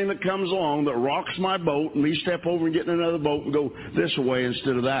first thing that comes along that rocks my boat, and me step over and get in another boat and go this way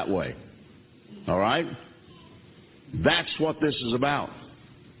instead of that way. All right? That's what this is about.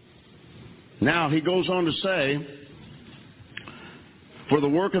 Now, he goes on to say, for the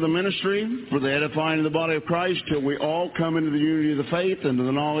work of the ministry, for the edifying of the body of Christ, till we all come into the unity of the faith and to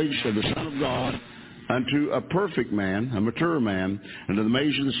the knowledge of the Son of God, unto a perfect man, a mature man, and to the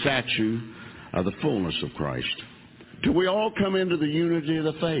measure of the stature of the fullness of Christ. Till we all come into the unity of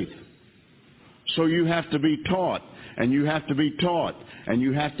the faith. So you have to be taught, and you have to be taught, and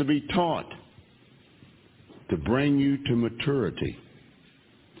you have to be taught to bring you to maturity.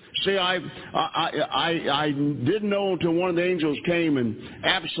 See, I didn't know until one of the angels came and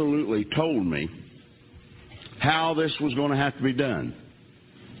absolutely told me how this was going to have to be done.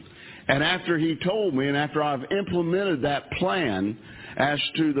 And after he told me, and after I've implemented that plan as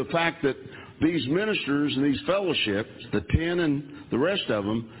to the fact that these ministers and these fellowships, the 10 and the rest of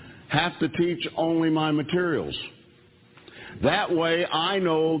them, have to teach only my materials. That way I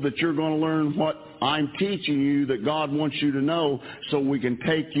know that you're going to learn what I'm teaching you that God wants you to know so we can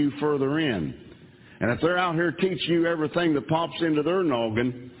take you further in. And if they're out here teaching you everything that pops into their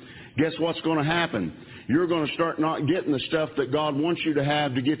noggin, guess what's going to happen? You're going to start not getting the stuff that God wants you to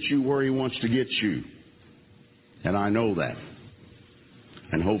have to get you where He wants to get you. And I know that.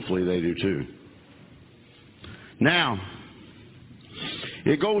 And hopefully they do too. Now,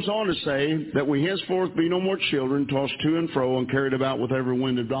 it goes on to say that we henceforth be no more children, tossed to and fro and carried about with every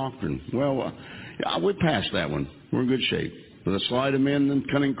wind of doctrine. Well, we passed that one. We're in good shape. For the sleight of men and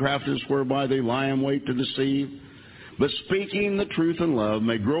cunning craftiness whereby they lie in wait to deceive. But speaking the truth in love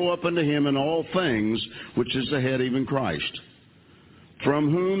may grow up unto Him in all things, which is the head, even Christ, from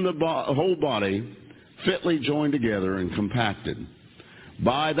whom the whole body fitly joined together and compacted,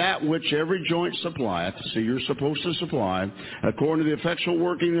 by that which every joint supplieth, see, you're supposed to supply, according to the effectual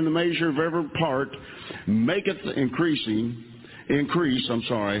working in the measure of every part, maketh increase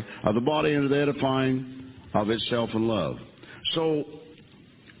of the body into the edifying of itself in love. So,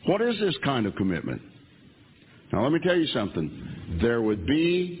 what is this kind of commitment? Now, let me tell you something. There would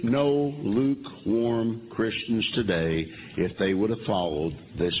be no lukewarm Christians today if they would have followed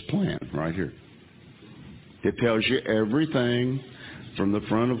this plan right here. It tells you everything from the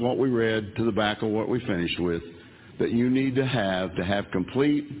front of what we read to the back of what we finished with that you need to have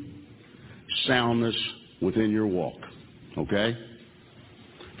complete soundness within your walk. Okay?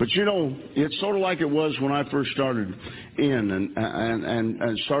 But you know, it's sort of like it was when I first started in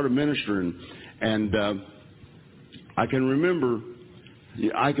and started ministering. And I can remember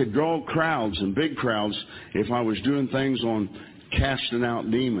I could draw crowds and big crowds if I was doing things on casting out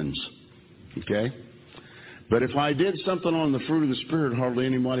demons. Okay? But if I did something on the fruit of the Spirit, hardly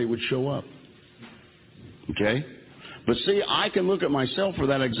anybody would show up. Okay? But see, I can look at myself for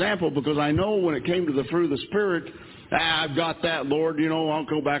that example because I know when it came to the fruit of the Spirit, I've got that, Lord, you know, I'll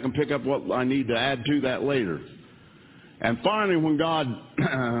go back and pick up what I need to add to that later. And finally, when God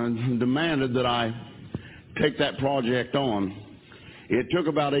demanded that I take that project on, it took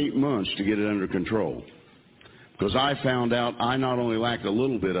about 8 months to get it under control. Because I found out I not only lacked a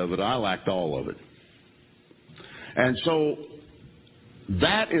little bit of it, I lacked all of it. And so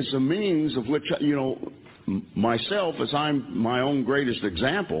that is a means of which, you know, myself, as I'm my own greatest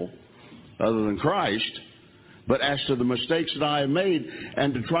example, other than Christ, but as to the mistakes that I have made,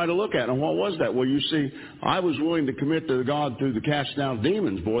 and to try to look at them. What was that? Well, you see, I was willing to commit to God through the casting out of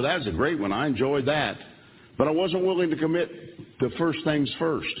demons. Boy, that's a great one. I enjoyed that. But I wasn't willing to commit to first things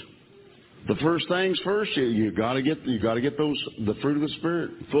first. The first things first, you got to get the fruit of the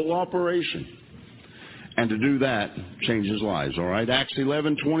Spirit, full operation. And to do that changes lives, all right? Acts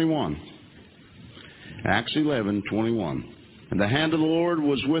 11:21. Acts 11:21. And the hand of the Lord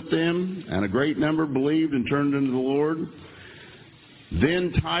was with them, and a great number believed and turned unto the Lord.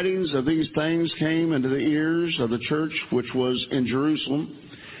 Then tidings of these things came into the ears of the church which was in Jerusalem,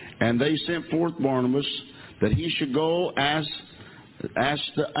 and they sent forth Barnabas that he should go as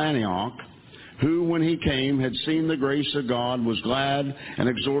to Antioch, who, when he came, had seen the grace of God, was glad, and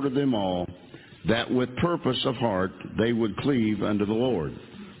exhorted them all, that with purpose of heart they would cleave unto the Lord.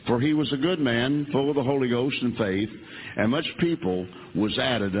 For he was a good man, full of the Holy Ghost and faith, and much people was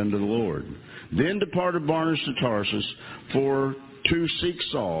added unto the Lord. Then departed Barnabas to Tarsus for to seek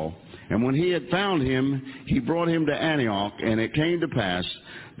Saul, and when he had found him, he brought him to Antioch. And it came to pass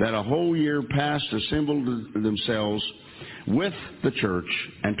that a whole year past assembled themselves with the church,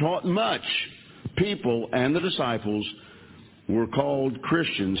 and taught much people, and the disciples were called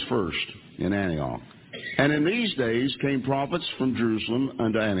Christians first in Antioch. And in these days came prophets from Jerusalem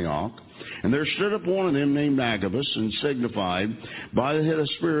unto Antioch, and there stood up one of them named Agabus, and signified by the Holy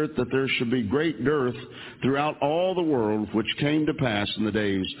Spirit that there should be great dearth throughout all the world, which came to pass in the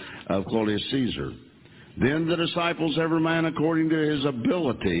days of Claudius Caesar. Then the disciples, every man according to his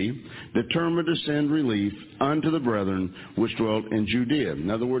ability, determined to send relief unto the brethren which dwelt in Judea. In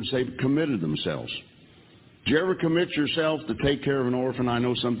other words, they committed themselves. Do you ever commit yourself to take care of an orphan? I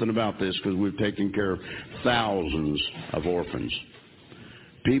know something about this because we've taken care of thousands of orphans.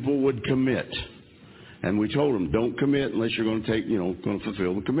 People would commit, and we told them, don't commit unless you're going to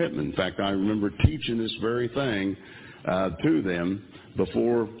fulfill the commitment. In fact, I remember teaching this very thing to them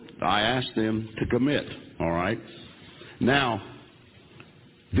before I asked them to commit. All right. Now,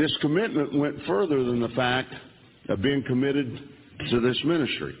 this commitment went further than the fact of being committed to this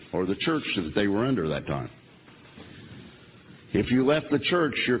ministry or the church that they were under that time. If you left the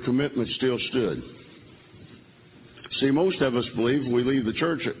church, your commitment still stood. See, most of us believe if we leave the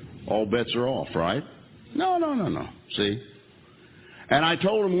church, all bets are off, right? No. See? And I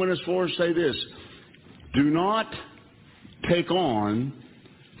told them when it's for, say this: do not take on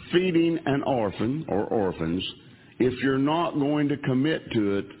feeding an orphan or orphans if you're not going to commit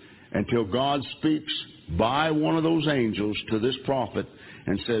to it until God speaks by one of those angels to this prophet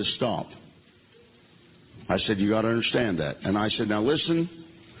and says, stop. I said, you got to understand that. And I said, now listen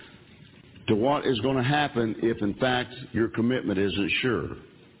to what is going to happen if, in fact, your commitment isn't sure.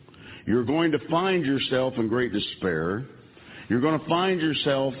 You're going to find yourself in great despair. You're going to find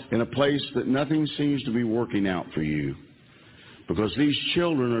yourself in a place that nothing seems to be working out for you, because these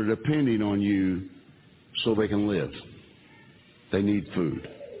children are depending on you so they can live. They need food.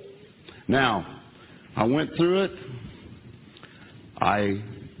 Now, I went through it. I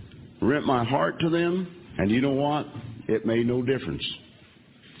rent my heart to them. And you know what? It made no difference.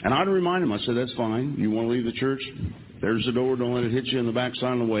 And I'd remind them, I said, that's fine. You want to leave the church? There's the door. Don't let it hit you in the backside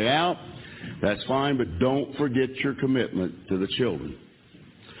on the way out. That's fine, but don't forget your commitment to the children.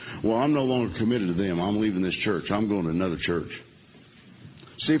 Well, I'm no longer committed to them. I'm leaving this church. I'm going to another church.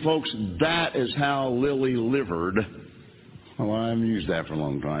 See, folks, that is how lily-livered, well, I haven't used that for a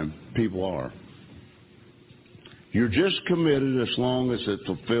long time, people are. You're just committed as long as it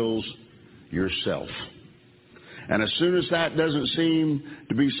fulfills yourself. And as soon as that doesn't seem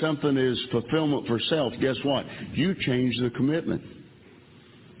to be something as fulfillment for self, guess what? You change the commitment.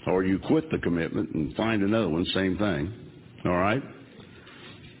 Or you quit the commitment and find another one, same thing. All right?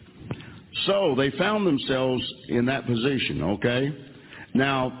 So they found themselves in that position, okay?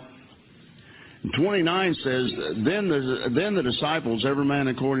 Now, 29 says, Then the disciples, every man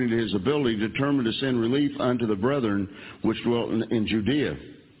according to his ability, determined to send relief unto the brethren which dwelt in Judea,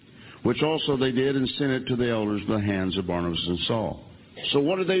 which also they did, and sent it to the elders by the hands of Barnabas and Saul. So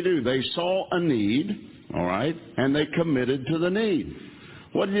what did they do? They saw a need, all right, and they committed to the need.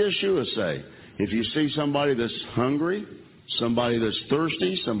 What did Yeshua say? If you see somebody that's hungry, somebody that's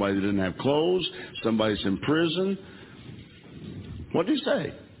thirsty, somebody that didn't have clothes, somebody that's in prison, what did he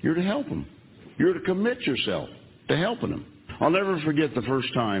say? You're to help them. You're to commit yourself to helping them. I'll never forget the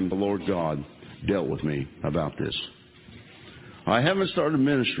first time the Lord God dealt with me about this. I haven't started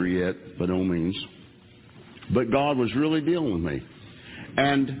ministry yet, by no means, but God was really dealing with me.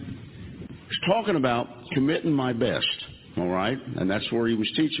 And he's talking about committing my best, all right? And that's where he was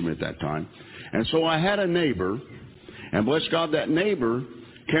teaching me at that time. And so I had a neighbor, and bless God, that neighbor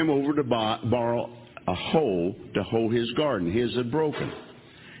came over to borrow a hoe to hoe his garden. His had broken.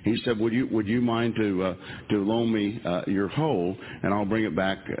 He said, would you mind to loan me your hoe, and I'll bring it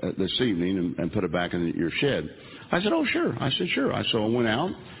back this evening and put it back in your shed. I said, oh, sure. I said, sure. So I went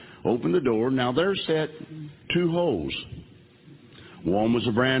out, opened the door. Now there sat two hoes. One was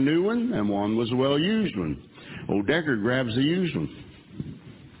a brand new one, and one was a well-used one. Old Deckard grabs the used one.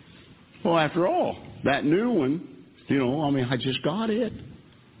 Well, after all, that new one, I just got it.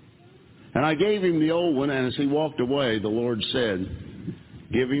 And I gave him the old one, and as he walked away, the Lord said,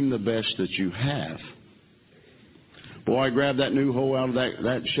 give him the best that you have. Boy, I grabbed that new hoe out of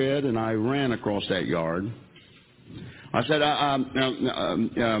that shed, and I ran across that yard. I said, I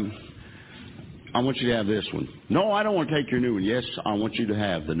want you to have this one. No, I don't want to take your new one. Yes, I want you to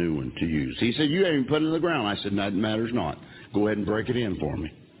have the new one to use. He said, you haven't put it in the ground. I said, no, it matters not. Go ahead and break it in for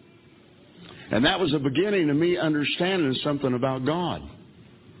me. And that was the beginning of me understanding something about God.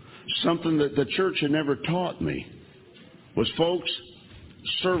 Something that the church had never taught me was, folks,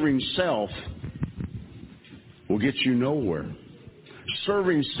 serving self will get you nowhere.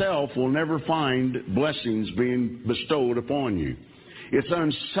 Serving self will never find blessings being bestowed upon you. It's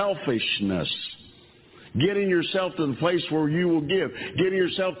unselfishness. Getting yourself to the place where you will give. Getting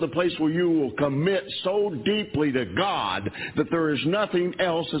yourself to the place where you will commit so deeply to God that there is nothing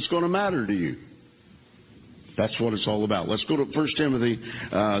else that's going to matter to you. That's what it's all about. Let's go to 1 Timothy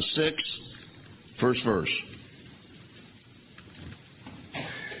 6, first verse.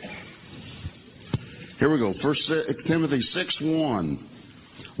 Here we go. 1 Timothy 6:1.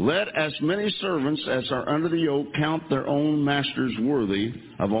 Let as many servants as are under the yoke count their own masters worthy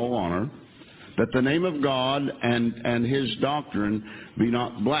of all honor, that the name of God and His doctrine be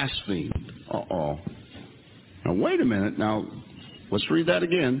not blasphemed. Now wait a minute. Now let's read that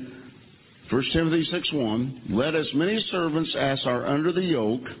again. 1 Timothy 6:1. Let as many servants as are under the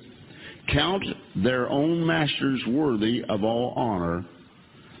yoke count their own masters worthy of all honor,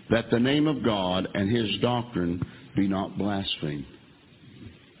 that the name of God and His doctrine be not blasphemed.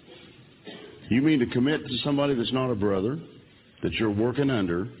 You mean to commit to somebody that's not a brother, that you're working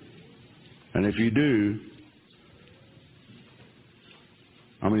under, and if you do,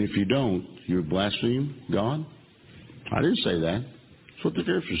 if you don't, you blaspheme God? I didn't say that. That's what the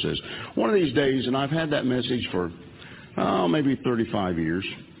Scripture says. One of these days, and I've had that message for, maybe 35 years,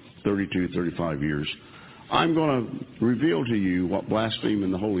 32, 35 years, I'm going to reveal to you what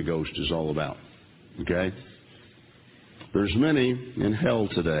blaspheming the Holy Ghost is all about. Okay? There's many in hell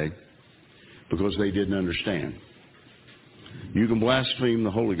today because they didn't understand. You can blaspheme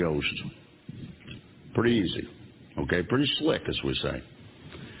the Holy Ghost pretty easy. Okay? Pretty slick, as we say.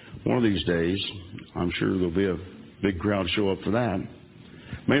 One of these days, I'm sure there'll be a big crowd show up for that.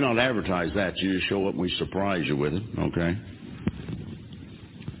 May not advertise that. You just show up and we surprise you with it. Okay?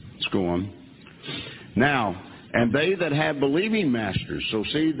 Let's go on. Now, and they that have believing masters. So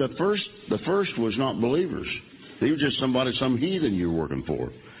see, the first was not believers. They were just some heathen you were working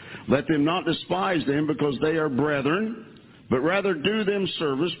for. Let them not despise them because they are brethren, but rather do them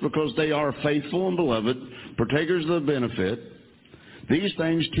service because they are faithful and beloved, partakers of the benefit. These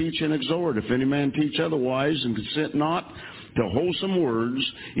things teach and exhort. If any man teach otherwise and consent not to wholesome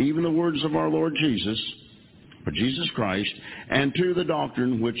words, even the words of our Lord Jesus, or Jesus Christ, and to the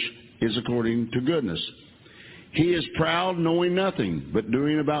doctrine which is according to goodness. He is proud, knowing nothing, but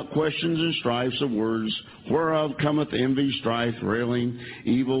doing about questions and strifes of words, whereof cometh envy, strife, railing,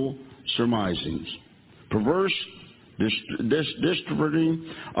 evil surmisings, perverse distributing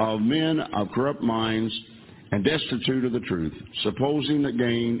of men of corrupt minds, and destitute of the truth, supposing that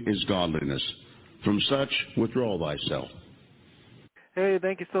gain is godliness. From such withdraw thyself. Hey,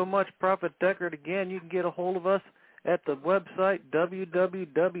 thank you so much, Prophet Deckard. Again, you can get a hold of us at the website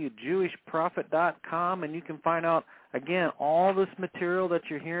www.jewishprophet.com, and you can find out, again, all this material that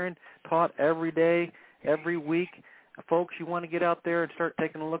you're hearing taught every day, every week. Folks, you want to get out there and start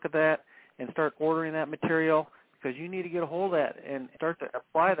taking a look at that and start ordering that material, because you need to get a hold of that and start to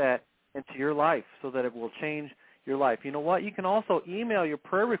apply that into your life so that it will change your life. You know what? You can also email your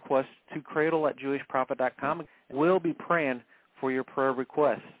prayer requests to cradle@jewishprophet.com. We'll be praying for your prayer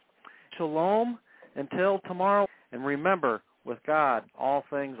requests. Shalom until tomorrow. And remember, with God, all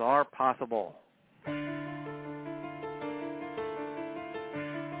things are possible.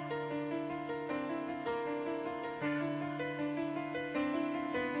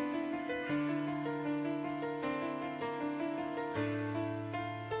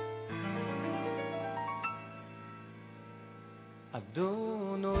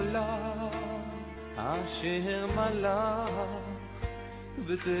 אדון עולם אשר מלך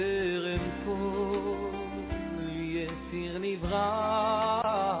בטרם כל יציר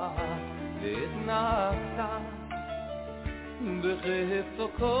נברא והתנקת בחפץ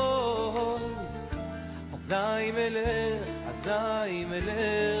הכל. אזי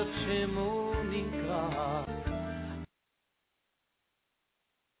מלך שמו נקרא.